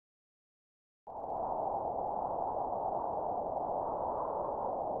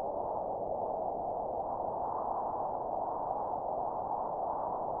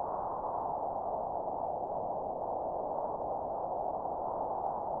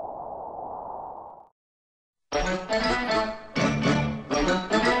Cold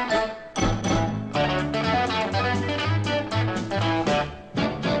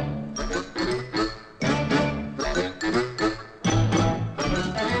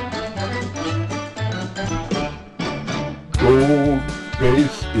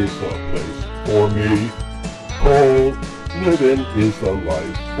base is the place for me. Cold living is the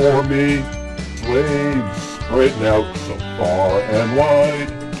life for me. Slaves spreading out so far and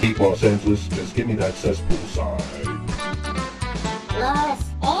wide. Keep Los Angeles, just give me that cesspool side. Los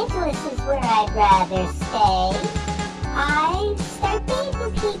Angeles is where I'd rather stay. I start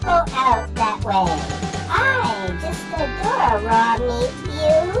beating people out that way. I just adore raw meat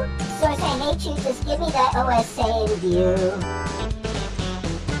view. Source, I hate you, just give me that OSA in view.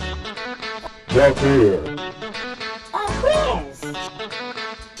 Now here, Queers!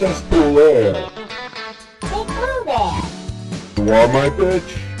 cesspool air. Big blue there. You are my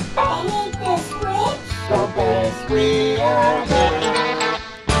bitch. I hate this witch. So best we are there.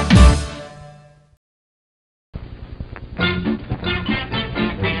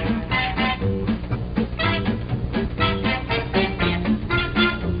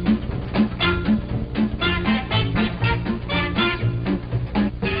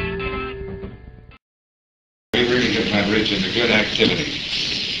 We really get that ridge into good activity.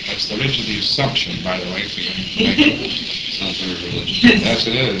 That's the ridge of the Assumption, by the way, for your information. Sounds very religious. Yes,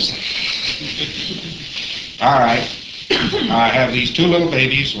 it is. All right. I have these two little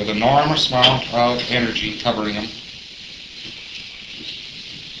babies with enormous amount of energy covering them.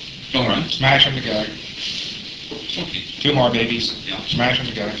 All right. Smash them together. Okay. Two more babies. Yeah. Smash them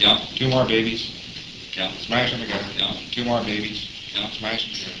together. Yeah. Two more babies. Yeah. Smash them together. Yeah. Two more babies. Yeah. Smash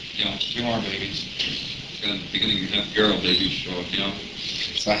them together. Yeah. Two more babies. In the beginning, you have girl babies show up. Yeah.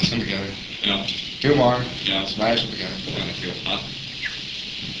 Smash them together. Yeah. Two more. Yeah. Smash them together. Kind of feel hot.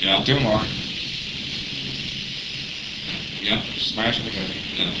 Yeah. Two more. Yeah. Smash them together.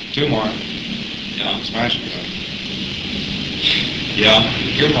 Yeah. Two more. Yeah. Smash them together. Yeah.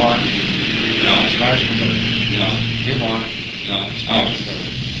 Two more. Yeah. Smash them together. Yeah. Two more. Yeah. Smash them together.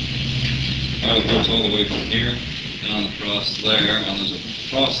 Well, it goes all the way from here down across there, and there's a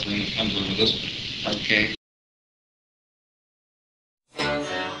cross thing that comes over this way. Okay.